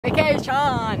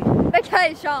Vacation!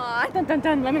 Vacation! Dun dun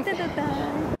dun,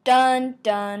 lemonstache. Dun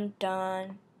dun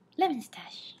dun,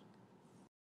 lemonstache.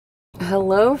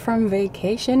 Hello from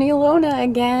Vacation Ilona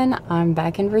again. I'm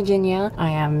back in Virginia.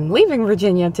 I am leaving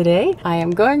Virginia today. I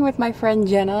am going with my friend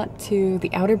Jenna to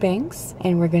the Outer Banks,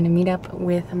 and we're going to meet up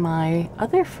with my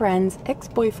other friend's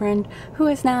ex-boyfriend, who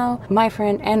is now my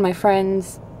friend and my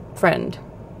friend's friend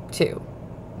too.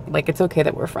 Like, it's okay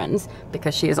that we're friends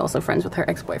because she is also friends with her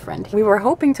ex-boyfriend. We were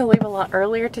hoping to leave a lot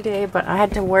earlier today, but I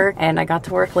had to work and I got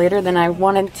to work later than I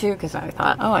wanted to because I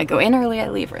thought, oh, I go in early, I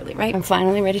leave early, right? I'm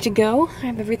finally ready to go. I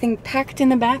have everything packed in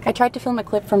the back. I tried to film a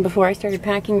clip from before I started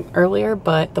packing earlier,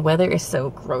 but the weather is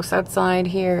so gross outside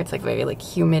here. It's like very like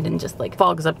humid and just like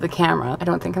fogs up the camera. I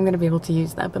don't think I'm gonna be able to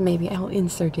use that, but maybe I'll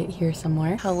insert it here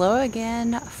somewhere. Hello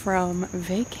again from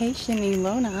Vacation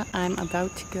Ilona. I'm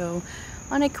about to go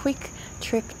on a quick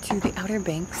trip to the Outer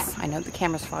Banks. I know the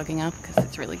camera's fogging up because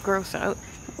it's really gross out.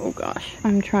 Oh gosh.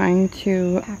 I'm trying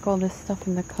to pack all this stuff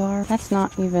in the car. That's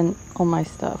not even all my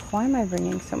stuff. Why am I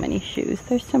bringing so many shoes?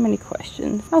 There's so many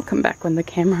questions. I'll come back when the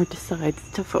camera decides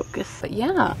to focus. But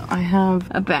yeah, I have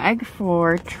a bag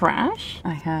for trash.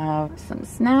 I have some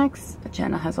snacks.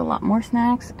 Jenna has a lot more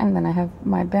snacks. And then I have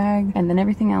my bag. And then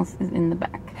everything else is in the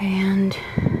back. And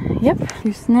yep, a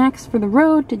few snacks for the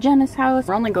road to Jenna's house.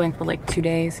 We're only going for like 2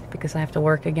 days because I have to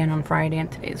work again on Friday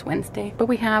and today is Wednesday. But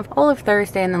we have all of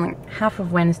Thursday and then like half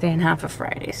of Wednesday and half of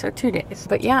Friday, so 2 days.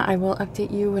 But yeah, I will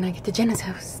update you when I get to Jenna's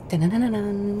house. Dun, dun, dun,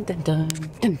 dun, dun, dun,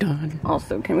 dun, dun.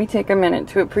 Also, can we take a minute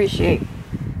to appreciate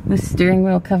the steering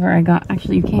wheel cover I got?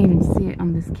 Actually, you can't even see it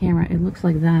on this camera. It looks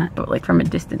like that, but like from a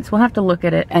distance. We'll have to look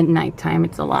at it at nighttime.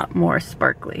 It's a lot more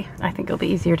sparkly. I think it'll be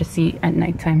easier to see at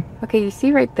nighttime. Okay, you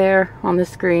see right there on the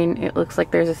screen, it looks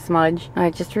like there's a smudge. I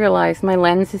just realized my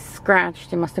lens is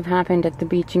scratched. It must have happened at the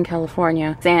beach in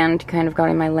California. Sand kind of got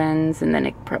in my lens and then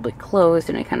it probably closed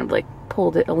and I kind of like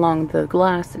pulled it along the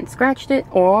glass and scratched it.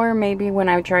 Or maybe when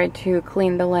I tried to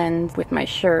clean the lens with my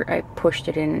shirt, I pushed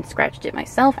it in and scratched it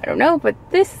myself. I don't know, but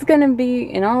this is gonna be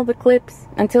in all the clips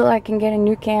until I can get a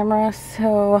new camera,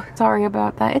 so sorry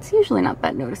about that. It's usually not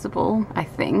that noticeable, I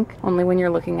think. Only when you're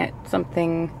looking at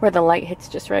something where the light hits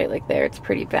just right, like there, it's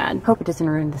pretty bad. Hope it doesn't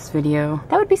ruin this video.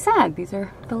 That would be sad. These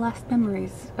are the last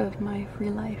memories of my free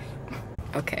life.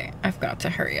 Okay, I've got to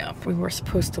hurry up. We were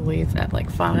supposed to leave at like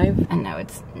 5 and now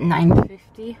it's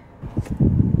 9:50.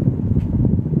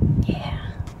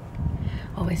 Yeah,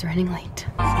 always running late.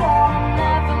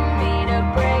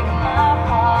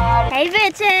 Hey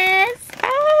bitches!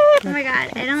 Oh my god,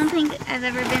 I don't think I've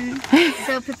ever been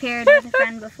so prepared with a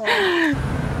friend before.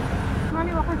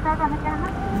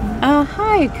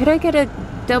 Hi, could I get a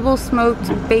double smoked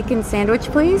bacon sandwich,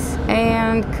 please?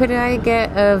 And could I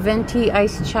get a venti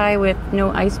iced chai with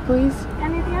no ice, please?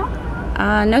 Anything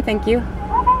else? No, thank you.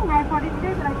 Okay, my apologies,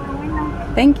 but I can win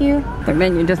them. Thank you. The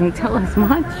menu doesn't tell us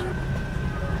much.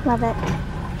 Love it.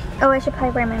 Oh, I should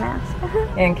probably wear my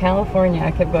mask. In California, I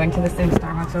kept going to the same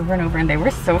Starbucks over and over, and they were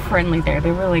so friendly there.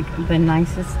 They were like the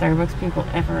nicest Starbucks people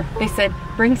ever. They said,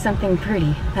 bring something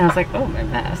pretty. And I was like, oh, my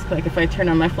mask. Like, if I turn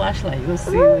on my flashlight, you'll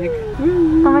see, like,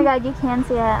 oh my god, you can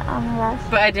see it. Oh my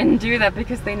gosh. But I didn't do that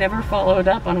because they never followed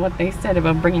up on what they said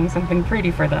about bringing something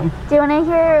pretty for them. Do you want to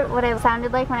hear what it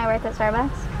sounded like when I worked at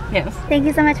Starbucks? Yes. Thank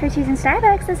you so much for choosing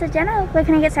Starbucks. This is Jenna. What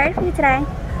can I get started for you today?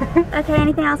 Okay,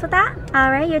 anything else with that?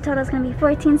 Alright, your total is going to be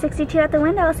 $14.62 at the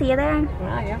window. I'll see you there.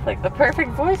 Wow, you have like the perfect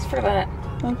voice for that.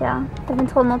 Thank you. I've been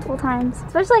told multiple times.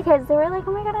 Especially kids, they were like,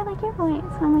 oh my god, I like your voice.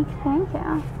 So I'm like, thank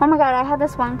you. Oh my god, I had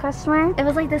this one customer. It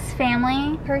was like this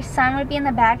family. Her son would be in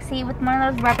the back seat with one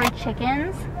of those rubber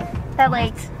chickens that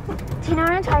like, do you know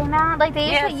what I'm talking about? Like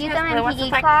they used to use them in PE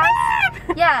class.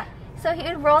 Yeah. So he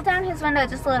would roll down his window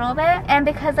just a little bit, and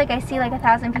because like I see like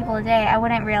 1,000 people a day, I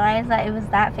wouldn't realize that it was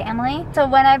that family. So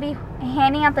when I'd be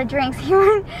handing out the drinks, he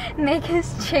would make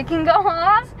his chicken go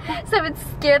off, so it would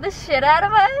scare the shit out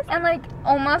of us and like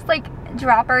almost like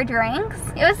drop our drinks.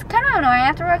 It was kind of annoying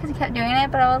afterward because he kept doing it,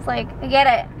 but I was like, I get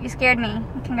it, you scared me.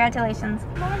 Congratulations.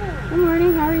 Good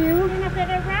morning, how are you?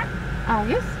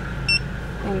 Yes.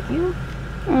 Thank you.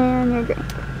 And your drink.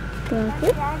 Thank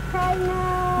you.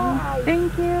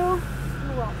 Thank you.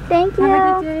 Thank you.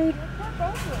 Have a good day.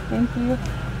 Thank you.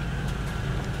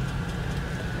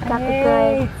 Got the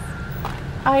goods.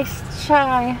 Iced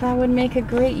chai. That would make a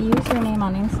great username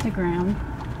on Instagram.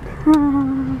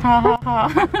 Ha ha ha.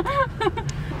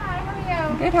 Hi, how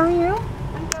are you? Good, how are you?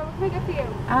 I'm good. What can I get for you?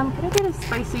 Could I get a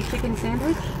spicy chicken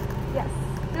sandwich? Yes.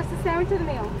 Just a sandwich or the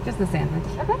meal? Just the sandwich.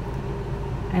 Okay.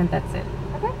 And that's it.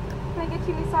 Okay. Can I get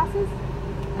you any sauces?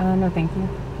 No, thank you.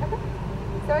 Okay.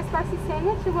 So a spicy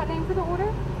sandwich, and what name for the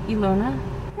order? Ilona.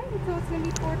 Okay, so it's going to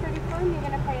be $4.34 and you're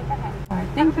going to pay at the head. Alright,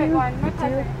 Thank Have a you. good one. My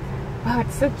pleasure. Wow,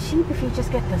 it's so cheap if you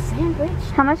just get the sandwich.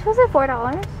 How much was it?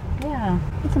 $4? Yeah.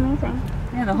 It's amazing.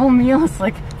 Yeah, the whole meal is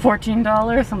like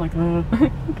 $14. I'm like, ugh.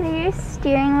 Look at your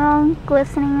steering wheel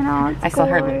glistening and all. It's I saw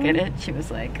her glory. look at it. She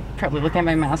was like, probably looking at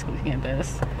my mask looking at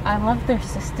this. I love their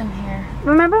system here.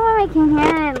 Remember when we came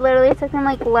here and it literally took them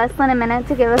like less than a minute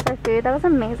to give us our food? That was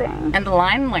amazing. And the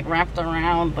line like wrapped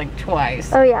around like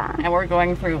twice. Oh yeah. And we're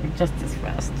going through like, just as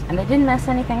fast. And they didn't mess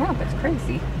anything up. It's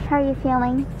crazy. How are you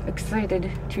feeling?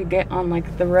 Excited to get on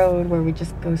like the road where we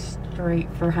just go straight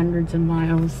for hundreds of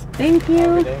miles. Thank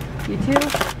you. You too.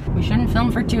 We shouldn't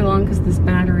film for too long because this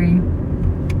battery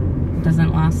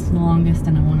doesn't last the longest,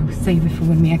 and I want to save it for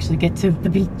when we actually get to the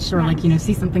beach or like, you know,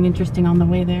 see something interesting on the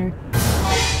way there.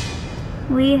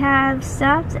 We have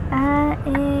stopped at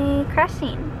a crash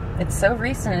scene. It's so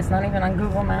recent, it's not even on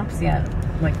Google Maps yet.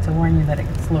 Like to warn you that it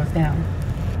slows down.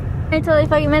 I totally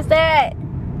fucking missed it.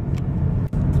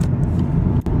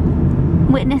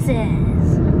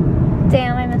 Witnesses.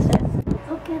 Damn, I missed it.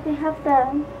 Okay, they have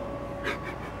the...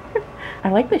 I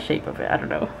like the shape of it, I don't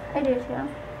know. I do too.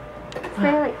 It's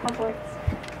very like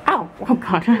Hogwarts. Ow! Oh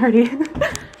god, I already...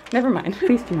 Never mind,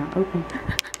 please do not open.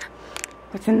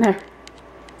 What's in there?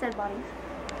 Dead bodies.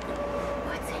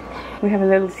 What's in there? We have a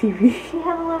little TV. We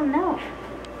have a little note.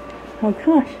 Oh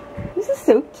gosh, this is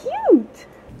so cute!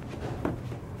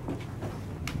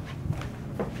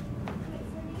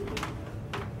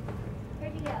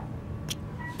 Where'd you go?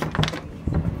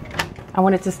 I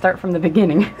wanted to start from the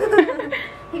beginning.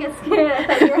 You got scared. I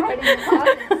thought you were hiding in the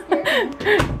closet. It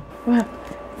scared me. Wow,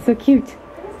 so cute.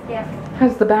 Yeah.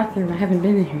 How's the bathroom? I haven't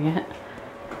been in here yet.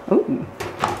 Oh.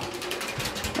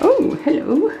 Oh,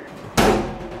 hello.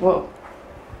 Whoa.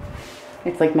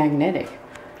 It's like magnetic.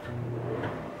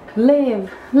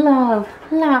 Live, love,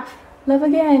 laugh, love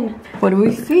again. What do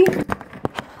we see?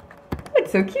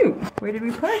 It's so cute. Where did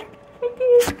we park? Right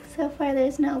there. So far,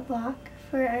 there's no lock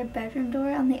for our bedroom door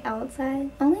on the outside.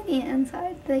 Only the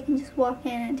inside. They can just walk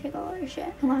in and take all our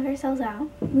shit and lock ourselves out.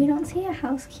 We don't see a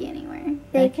house key anywhere.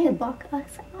 They could lock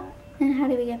us out. And how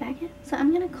do we get back in? So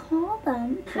I'm gonna call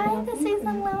them. Hi, this is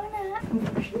Alona.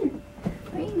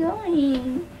 Where are you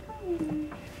going?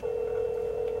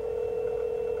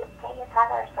 Hey, it's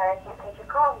Heather. Sorry I can't take your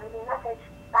call. Leave me a message.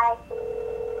 Bye.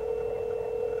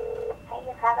 Hey,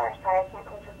 it's Heather. Sorry I can't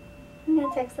take your... I'm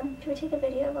gonna text them. Should we take a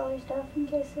video of all your stuff in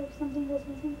case if something goes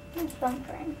missing? It's fun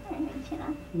for our main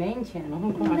channel. Main channel?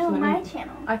 Oh gosh. No, let my me-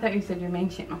 channel. I thought you said your main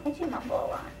channel. I do mumble a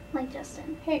lot, like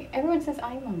Justin. Hey, everyone says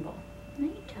I mumble. No,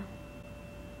 you don't.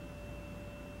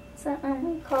 So,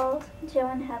 we called Joe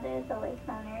and Heather, the lake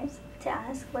owners, to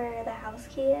ask where the house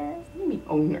key is. What do you mean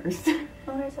owners?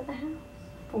 Owners of the house.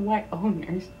 But why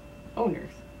owners?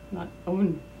 Owners, not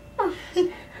own. Oh.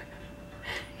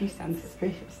 You sound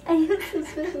suspicious. I am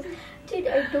suspicious. Dude,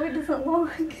 our door doesn't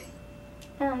lock.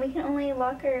 We can only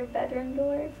lock our bedroom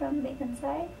door from the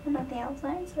inside and not the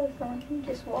outside, so if someone can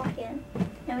just walk in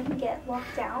and we can get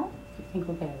locked out. You think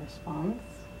we'll get a response?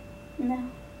 No.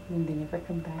 And they never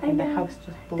come back I and the know. house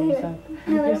just blows up.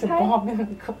 no, There's a they're bomb in the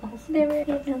closet. We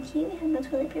had no key, we had no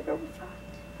toilet paper, we're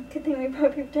fucked. Good thing we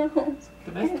brought paper towels.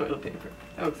 The best toilet paper.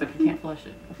 Oh, except you can't flush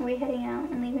it. Are we heading out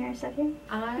and leaving our stuff here?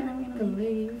 I And then we're gonna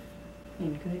believe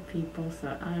in good people,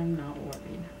 so I'm not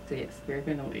worried. So yes, we're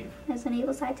gonna leave. There's an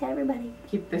evil side to everybody.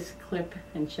 Keep this clip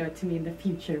and show it to me in the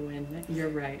future when you're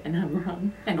right and I'm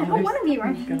wrong. And I don't want to be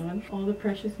right. Gone. All the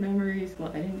precious memories. Well,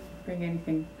 I didn't bring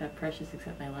anything that precious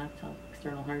except my laptop,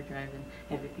 external hard drive, and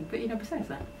everything. But you know, besides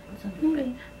that, it's under the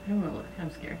bed. I don't want to look.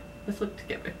 I'm scared. Let's look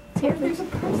together. Here, There's a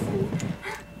person.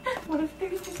 What if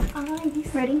there's just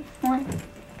eyes? ready? 1,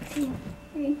 2,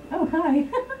 3. Oh, hi.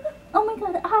 Oh my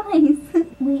god, eyes!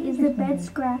 Wait, is the bed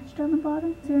scratched on the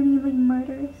bottom? Is there any like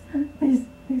murderous thing?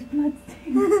 There's blood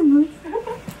stains.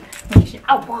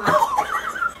 Oh,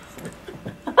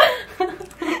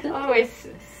 oh, it's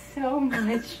so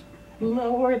much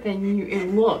lower than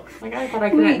it looks. Like I thought I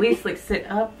could at least like sit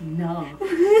up. No,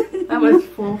 that was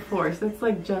full force. That's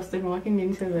like Justin walking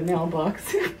into the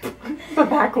mailbox, but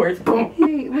backwards. Boom.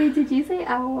 Wait, did you say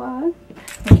ow?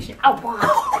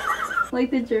 Like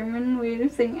the German way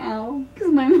of saying ow?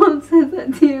 Because my mom says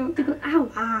that too. They go ow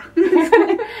ah.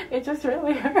 It just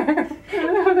really hurt.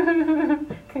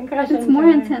 Concussion. It's more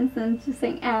time. intense than just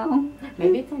saying ow.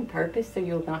 Maybe it's on purpose so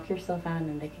you'll knock yourself out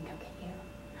and they can go get you.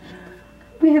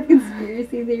 We have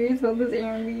conspiracy theories about this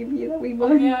Airbnb that we Oh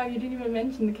bought. yeah, you didn't even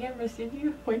mention the cameras, did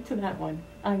you? Point to that one.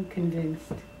 I'm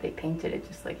convinced they painted it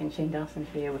just like in Shane Dawson's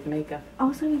video with makeup.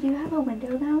 Also, we do have a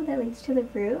window now that leads to the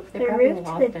roof. They The probably roof to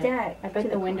locked the it. deck. I to bet the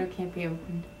corner. window can't be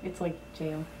opened. It's like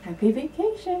jail. Happy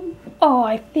vacation. Oh,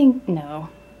 I think no.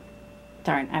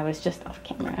 Darn, I was just off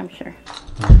camera, I'm sure.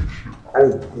 I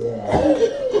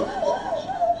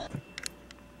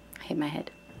hit my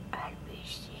head. I'll be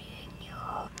seeing you.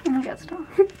 Oh my god, stop.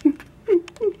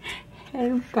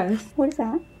 Hey, guys. What is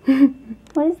that?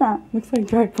 What is that? Looks like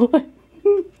dry blood.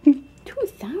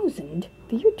 2000?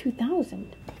 The year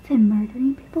 2000. They've been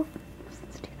murdering people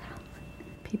since 2000.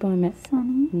 People I met?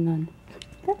 Sunny. None.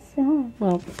 That's sad.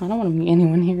 Well, I don't want to meet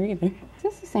anyone here either. Is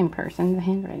this the same person? The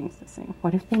handwriting's the same.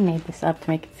 What if they made this up to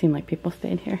make it seem like people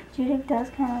stayed here? Judith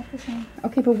does kind of look the same.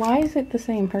 Okay, but why is it the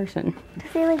same person?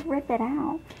 Because they like rip it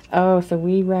out. Oh, so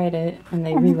we write it and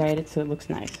they rewrite it so it looks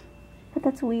nice. But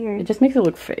that's weird. It just makes it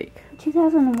look fake.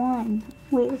 2001.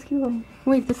 Wait, let's keep going.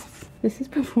 Wait, this is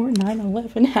before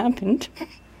 9/11 happened.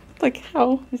 Like,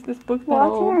 how is this book that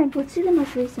old? Walter, let's do the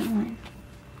most recent one.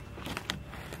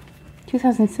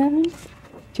 2007?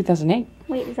 2008.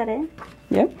 Wait, is that it?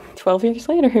 Yep. 12 years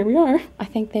later, here we are. I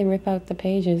think they rip out the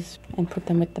pages and put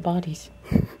them with the bodies.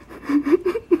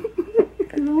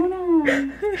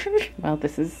 Well,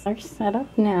 this is our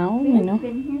setup now, you know. We've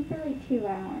been here for like 2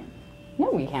 hours. No,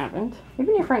 we haven't. We've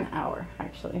been here for an hour,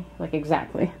 actually. Like,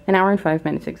 exactly. An hour and 5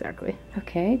 minutes, exactly.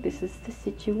 Okay, this is the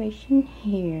situation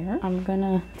here. I'm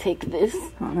gonna take this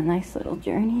on a nice little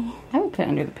journey. I would put it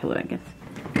under the pillow, I guess.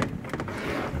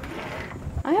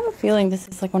 I have a feeling this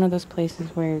is like one of those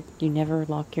places where you never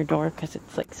lock your door because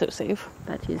it's like so safe.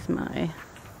 That is my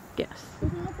guess. You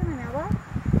think it's in the mailbox?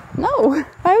 No!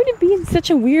 Why would it be in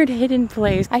such a weird hidden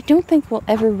place? I don't think we'll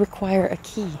ever require a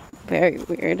key. Very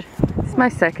weird. It's my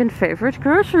second favorite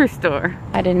grocery store.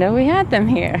 I didn't know we had them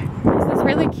here. There's this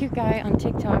really cute guy on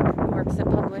TikTok who works at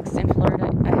Publix in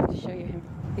Florida. I have to show you him.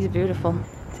 He's beautiful.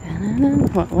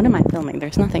 What am I filming?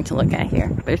 There's nothing to look at here.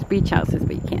 There's beach houses,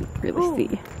 but you can't really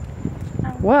see.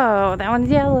 Whoa, that one's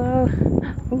yellow.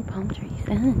 Ooh, palm trees.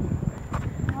 Oh.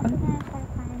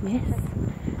 Yes.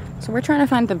 So we're trying to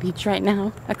find the beach right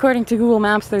now. According to Google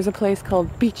Maps, there's a place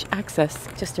called Beach Access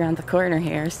just around the corner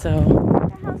here, so...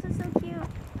 The house is so cute.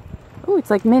 Oh, it's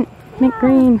like mint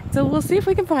green. So we'll see if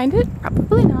we can find it.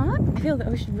 Probably not. I feel the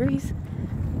ocean breeze.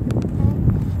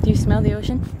 Do you smell the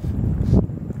ocean?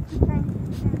 Okay.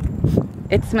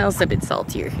 It smells a bit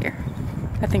saltier here.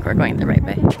 I think we're going the right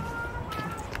way.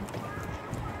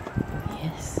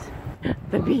 Yes.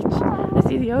 The beach. I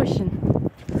see the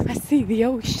ocean. I see the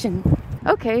ocean.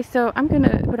 Okay, so I'm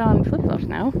gonna put on flip-flops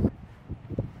now.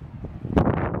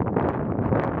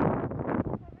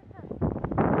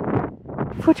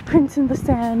 Footprints in the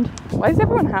sand. Why does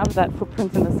everyone have that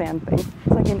footprints in the sand thing?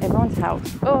 It's like in everyone's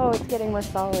house. Oh, it's getting more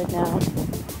solid now.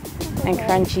 And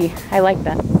crunchy. I like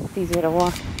that. It's easier to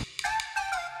walk.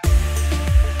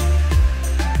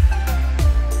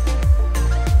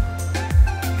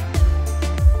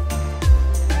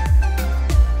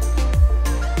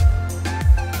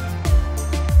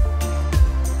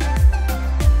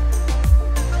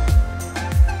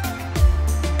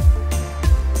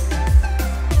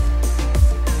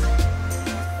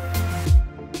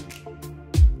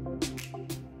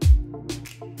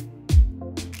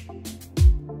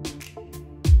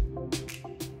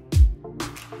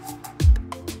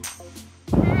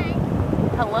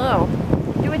 Hello.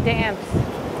 Do a dance.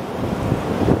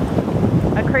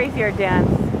 A crazier dance.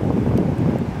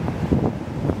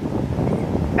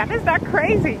 That is not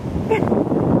crazy.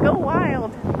 Go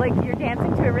wild. Like you're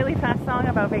dancing to a really fast song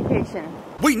about vacation.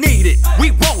 We need it,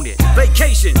 we want it.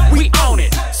 Vacation, we own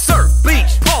it. Surf,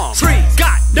 beach, palm trees,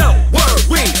 got no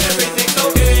worries. Everything's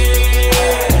okay,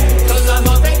 'cause I'm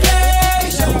on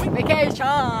vacation.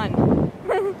 Vacation!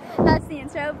 That's the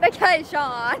intro.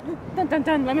 Vacation. Dun dun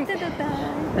dun, lemon.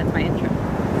 That's my intro.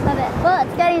 Love it. Well,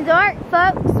 it's getting dark,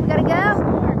 folks. We gotta go.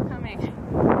 Storm coming.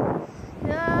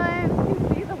 Dark. You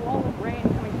can see the wall of rain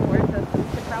coming towards us. We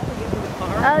should probably get to the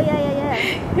car. Oh, yeah.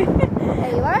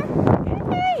 There you are.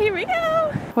 Okay, here we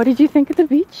go. What did you think of the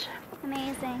beach?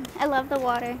 Amazing. I love the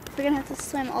water. We're gonna have to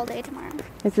swim all day tomorrow.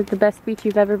 Is it the best beach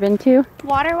you've ever been to?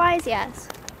 Water-wise, yes.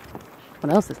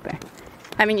 What else is there?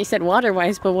 I mean, you said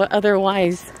water-wise, but what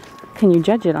otherwise can you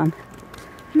judge it on?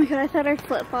 Oh my god, I thought our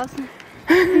flip-flops.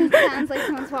 It sounds like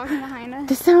someone's walking behind us.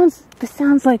 This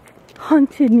sounds like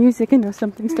haunted music, and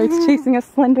something starts chasing a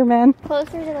Slender Man.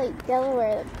 Closer to like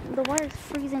Delaware, the water's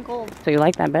freezing cold. So you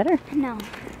like that better? No,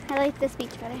 I like this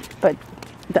beach better. But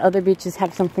the other beaches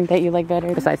have something that you like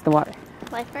better besides the water.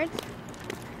 Lifeguards?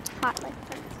 Hot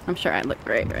lifeguards. I'm sure I look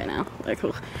great right now. Like,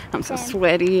 I'm so Same.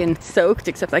 sweaty and soaked,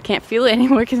 except I can't feel it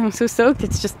anymore because I'm so soaked.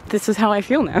 It's just, this is how I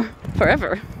feel now.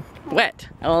 Forever. Wet.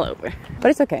 All over.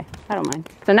 But it's okay. I don't mind.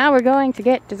 So now we're going to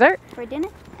get dessert. For dinner,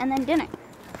 and then dinner.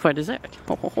 What is it?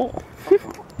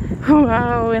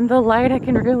 Wow, in the light I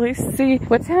can really see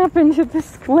what's happened to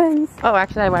this lens. Oh,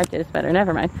 actually I wiped it, it's better,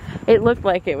 never mind. It looked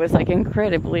like it was like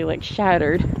incredibly like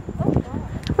shattered.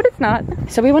 But it's not.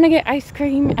 So we want to get ice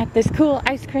cream at this cool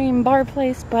ice cream bar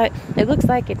place, but it looks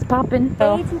like it's popping.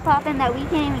 Way too popping that we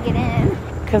can't even get in.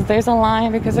 Because there's a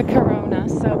line because of Corona.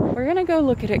 So we're gonna go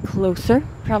look at it closer.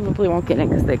 Probably won't get in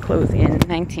because they close in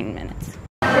 19 minutes.